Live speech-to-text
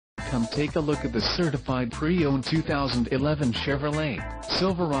Come take a look at the certified pre-owned 2011 Chevrolet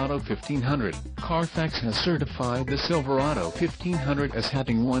Silverado 1500. Carfax has certified the Silverado 1500 as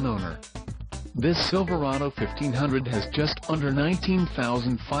having one owner. This Silverado 1500 has just under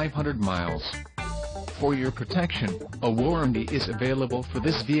 19,500 miles. For your protection, a warranty is available for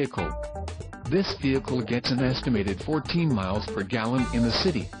this vehicle. This vehicle gets an estimated 14 miles per gallon in the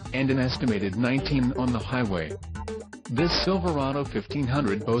city, and an estimated 19 on the highway. This Silverado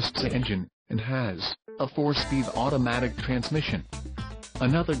 1500 boasts an engine, and has a 4-speed automatic transmission.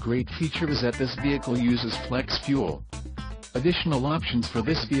 Another great feature is that this vehicle uses flex fuel. Additional options for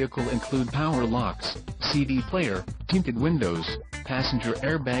this vehicle include power locks, CD player, tinted windows, passenger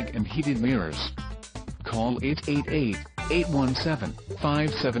airbag and heated mirrors. Call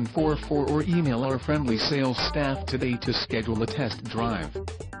 888-817-5744 or email our friendly sales staff today to schedule a test drive.